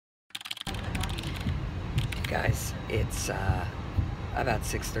guys, it's about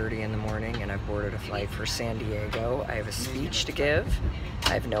 6:30 in the morning and I've boarded a flight for San Diego. I have a speech to give.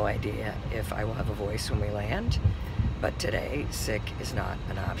 I have no idea if I will have a voice when we land, but today, sick is not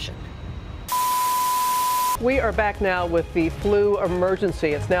an option. We are back now with the flu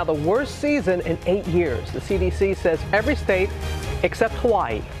emergency. It's now the worst season in 8 years. The CDC says every state except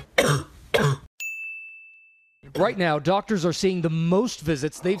Hawaii. Right now, doctors are seeing the most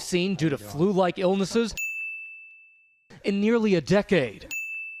visits they've seen due to flu-like illnesses in nearly a decade.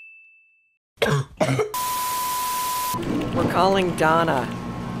 We're calling Donna,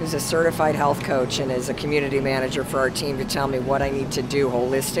 who's a certified health coach and is a community manager for our team, to tell me what I need to do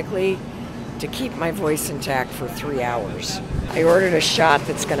holistically to keep my voice intact for 3 hours. I ordered a shot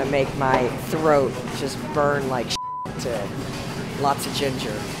that's gonna make my throat just burn like shit to lots of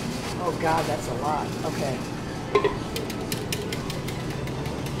ginger. Oh God, that's a lot. Okay.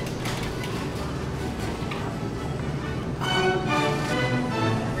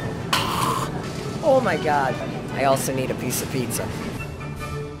 Oh my God. I also need a piece of pizza.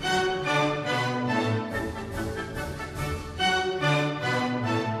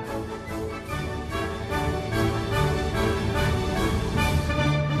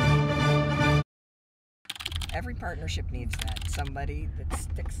 Every partnership needs that. Somebody that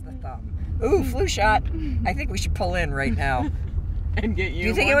sticks the thumb. Ooh, flu shot. I think we should pull in right now. And get you. Do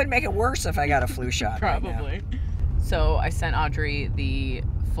you think it would make it worse if I got a flu shot? Probably. Right now? So I sent Audrey the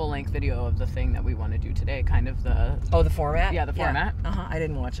full-length video of the thing that we want to do today, kind of the... Oh, the format? Yeah, the format. Uh-huh, I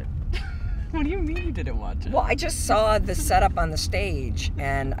didn't watch it. What do you mean you didn't watch it? Well, I just saw the setup on the stage,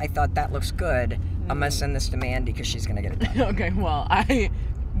 and I thought that looks good. I'm going to send this to Mandy because she's going to get it done. Okay, well, I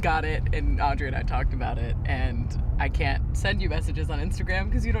got it, and Audrey and I talked about it, and I can't send you messages on Instagram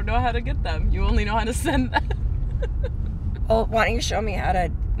because you don't know how to get them. You only know how to send them. Oh, why don't you show me how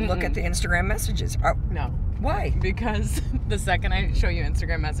to look at the Instagram messages? Oh, no. Why? Because the second I show you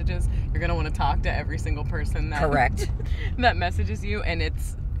Instagram messages, you're going to want to talk to every single person that, correct, that messages you, and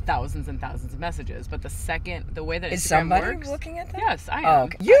it's thousands and thousands of messages. But the way that is Instagram somebody works, looking at them? Yes, I am. Oh,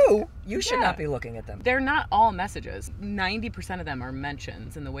 okay. You should not be looking at them. They're not all messages. 90% of them are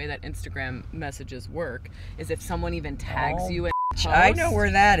mentions, and the way that Instagram messages work is if someone even tags you in a post. I know where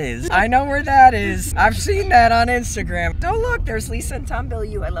that is. I know where that is. I've seen that on Instagram. Oh look, there's Lisa and Tom Bill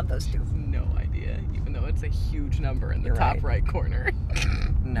You. I love those two. No idea, even though it's a huge number in the top right corner.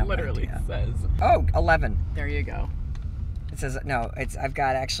 No literally idea. Says. Oh, 11. There you go. It says, no, I've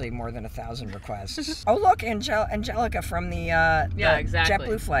got actually more than 1,000 requests. Oh, look, Angelica from the exactly.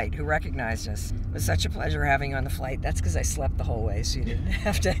 JetBlue flight who recognized us. It was such a pleasure having you on the flight. That's because I slept the whole way, so you didn't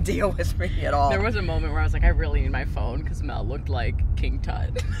have to deal with me at all. There was a moment where I was like, I really need my phone because Mel looked like King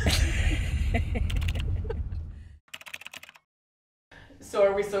Tut. So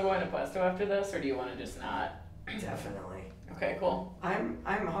are we still going to Puesto after this, or do you want to just not? Definitely. Okay, cool. I'm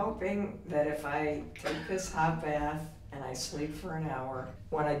hoping that if I take this hot bath and I sleep for an hour,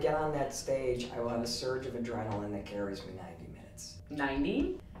 when I get on that stage, I will have a surge of adrenaline that carries me 90 minutes.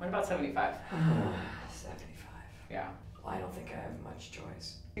 90? What about 75? 75. Yeah. Well, I don't think I have much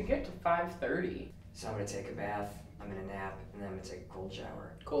choice. You get to 5:30. So I'm gonna take a bath, I'm gonna nap, and then I'm gonna take a cold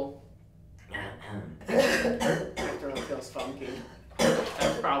shower. Cool. My throat feels funky.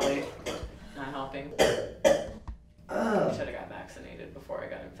 That's probably not helping. I should have got vaccinated before I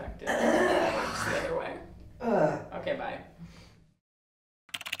got infected. That works the other way. Okay, bye.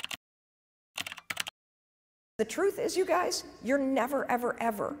 The truth is, you guys, you're never, ever,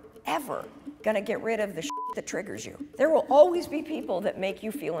 ever, ever gonna get rid of the shit that triggers you. There will always be people that make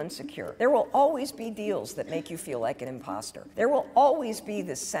you feel insecure. There will always be deals that make you feel like an imposter. There will always be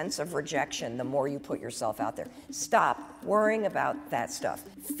this sense of rejection the more you put yourself out there. Stop worrying about that stuff.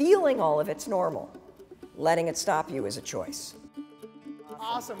 Feeling all of it's normal. Letting it stop you is a choice.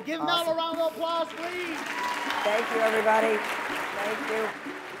 Awesome. Give Mel a round of applause, please. Thank you, everybody. Thank you.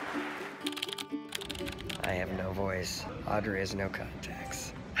 I have no voice. Audrey has no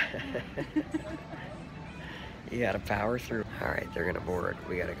contacts. You gotta power through. All right, they're gonna board.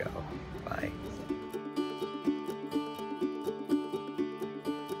 We gotta go. Bye.